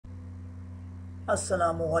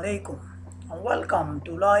Assalamu alaikum. Welcome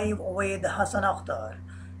to Live with Hassan Akhtar.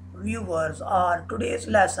 Viewers, our today's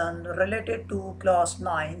lesson related to class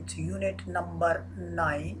 9th unit number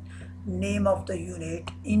 9. Name of the unit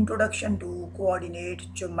Introduction to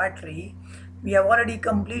Coordinate Geometry. We have already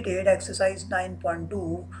completed exercise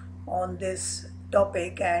 9.2 on this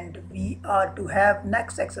topic and we are to have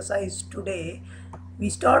next exercise today. We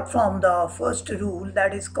start from the first rule,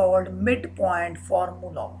 that is called midpoint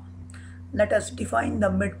formula. Let us define the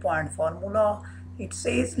midpoint formula. It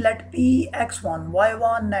says let P x1,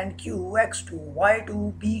 y1 and Q x2,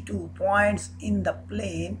 y2 be two points in the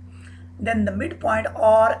plane. Then the midpoint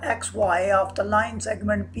R xy of the line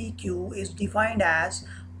segment PQ is defined as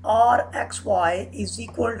R xy is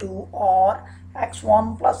equal to R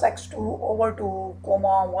x1 plus x2 over 2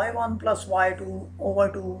 comma y1 plus y2 over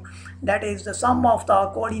 2, that is the sum of the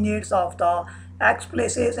coordinates of the x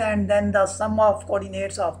places and then the sum of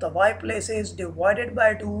coordinates of the y places divided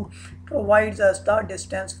by 2 provides us the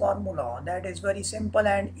distance formula. That is very simple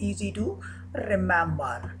and easy to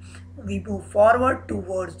remember. We move forward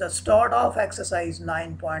towards the start of exercise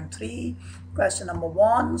 9.3. Question number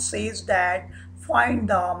 1 says that find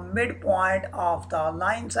the midpoint of the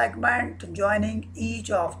line segment joining each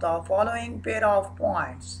of the following pair of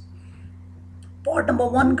points. Part number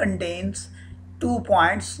 1 contains 2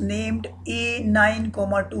 points named A9,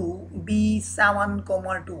 2,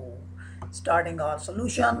 B7, 2. Starting our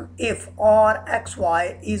solution, if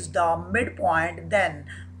Rxy is the midpoint, then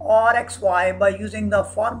Rxy, by using the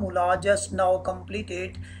formula just now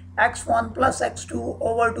completed, x1 plus x2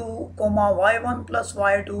 over 2 comma y1 plus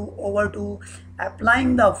y2 over 2.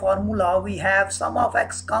 Applying the formula, we have sum of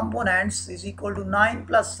x components is equal to 9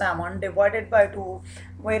 plus 7 divided by 2,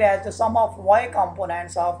 whereas the sum of y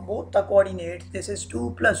components of both the coordinates, this is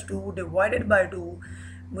 2 plus 2 divided by 2.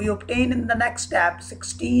 We obtain in the next step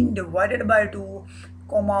 16 divided by 2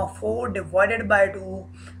 comma 4 divided by 2.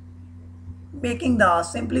 Making the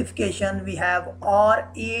simplification, we have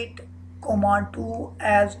R8 comma 2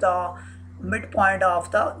 as the midpoint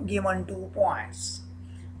of the given 2 points.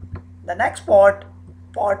 The next part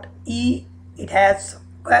E, it has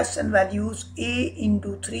question values A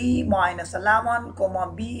into 3 minus 11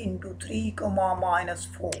 comma B into 3 comma minus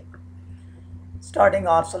 4. Starting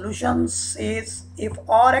our solutions says if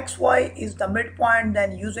Rxy is the midpoint,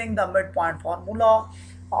 then using the midpoint formula,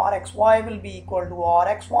 Rxy will be equal to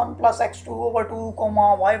Rx1 plus x2 over 2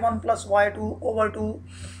 comma y1 plus y2 over 2.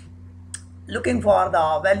 Looking for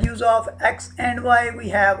the values of x and y, we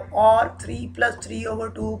have R3 plus 3 over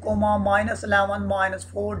 2 comma minus 11 minus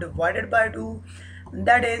 4 divided by 2,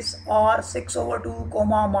 that is R6 over 2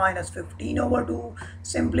 comma minus 15 over 2.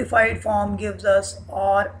 Simplified form gives us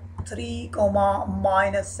R3 comma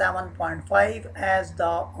minus 7.5 as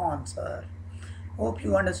the answer. Hope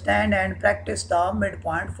you understand and practice the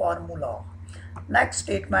midpoint formula. Next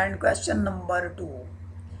statement, question number 2.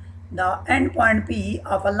 The endpoint P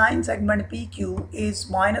of a line segment PQ is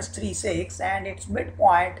minus 3, 6 and its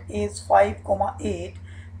midpoint is 5, 8.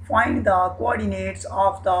 Find the coordinates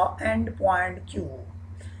of the endpoint Q.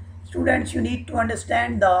 Students, you need to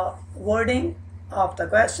understand the wording of the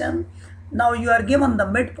question. Now you are given the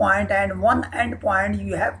midpoint and one endpoint,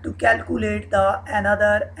 you have to calculate the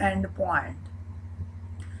another endpoint.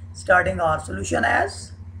 Starting our solution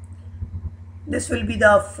as, this will be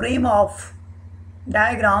the frame of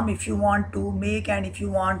diagram if you want to make and if you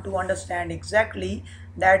want to understand exactly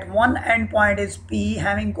that one endpoint is P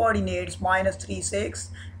having coordinates minus 3,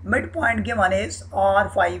 6, midpoint given is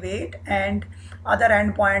R5, 8 and other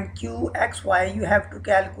endpoint Q xy, you have to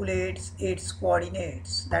calculate its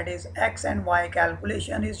coordinates, that is x and y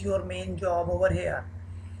calculation is your main job over here.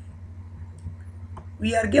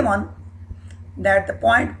 We are given that the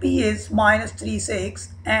point P is minus 3, 6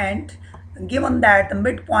 and given that the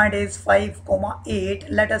midpoint is 5, 8,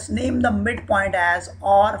 let us name the midpoint as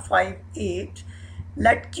R5, 8.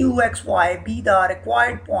 Let QXY be the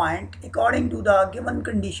required point according to the given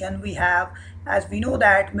condition we have. As we know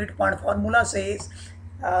that midpoint formula says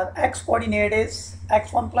x coordinate is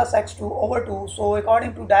x1 plus x2 over 2. So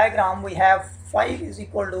according to diagram, we have 5 is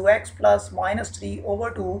equal to x plus minus 3 over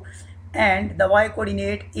 2. And the y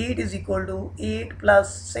coordinate 8 is equal to 8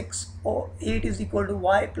 plus 6, or 8 is equal to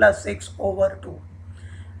y plus 6 over 2.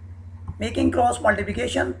 Making cross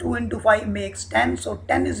multiplication, 2 into 5 makes 10, so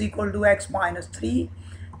 10 is equal to x minus 3.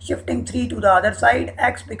 Shifting 3 to the other side,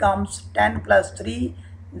 x becomes 10 plus 3,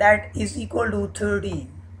 that is equal to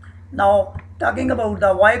 13. Now talking about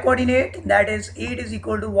the y coordinate, that is 8 is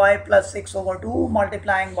equal to y plus 6 over 2,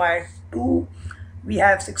 multiplying by 2. We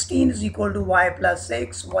have 16 is equal to y plus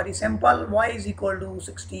 6, very simple, y is equal to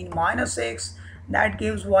 16 minus 6, that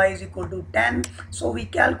gives y is equal to 10. So we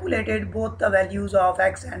calculated both the values of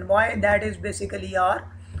x and y, that is basically our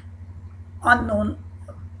unknown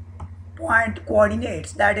point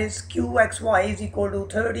coordinates, that is qxy is equal to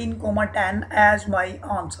 13, 10 as my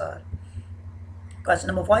answer. Question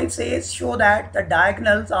number 5 says show that the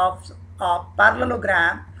diagonals of a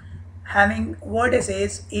parallelogram having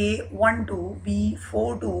vertices a12,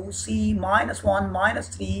 b42, c -1,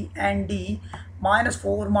 -3 and d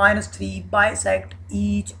 -4, -3 bisect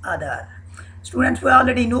each other. Students, we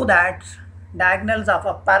already know that diagonals of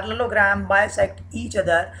a parallelogram bisect each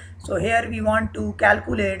other. So here we want to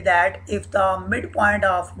calculate that if the midpoint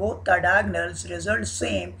of both the diagonals results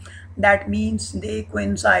same, that means they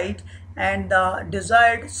coincide and the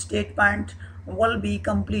desired statement will be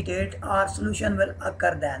completed, our solution will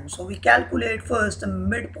occur then. So we calculate first the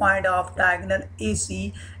midpoint of diagonal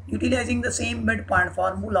AC utilizing the same midpoint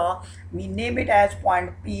formula. We name it as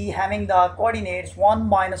point P having the coordinates 1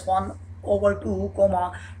 -1 over 2,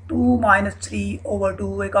 2 -3 over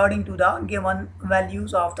 2 according to the given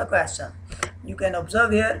values of the question. You can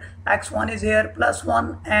observe here x1 is here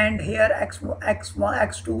 +1 and here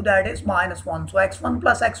x2 that is -1. So x1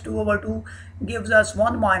 plus x2 over 2 gives us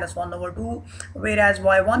 1 -1 over 2, whereas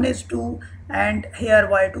y1 is 2 and here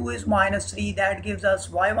y2 is -3, that gives us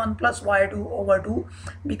y1 plus y2 over 2.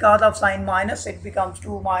 Because of sign minus, it becomes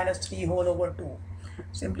 2 - 3 whole over 2.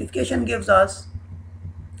 Simplification gives us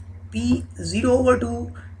p 0 over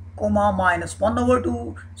 2, -1 over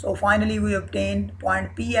 2. So finally we obtained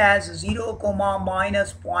point P as 0,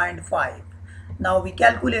 -0.5. Now we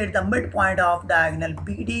calculate the midpoint of diagonal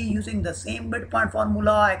BD using the same midpoint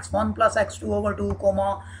formula x1 plus x2 over 2,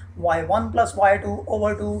 y1 plus y2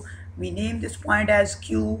 over 2. We name this point as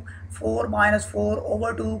Q, 4 -4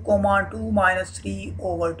 over 2, 2 -3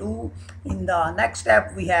 over 2. In the next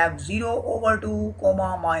step we have 0 over 2,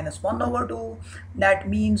 -1 over 2. That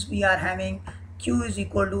means we are having Q is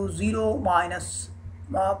equal to 0 minus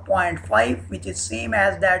 0.5, which is same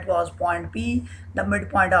as that was point P, the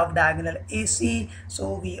midpoint of diagonal AC. So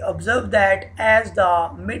we observe that as the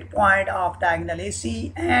midpoint of diagonal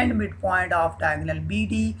AC and midpoint of diagonal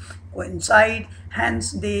BD coincide,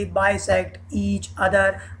 hence they bisect each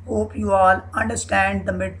other. Hope you all understand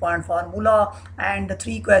the midpoint formula and the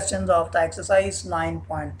 3 questions of the exercise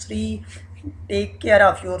 9.3. Take care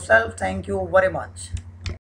of yourself. Thank you very much.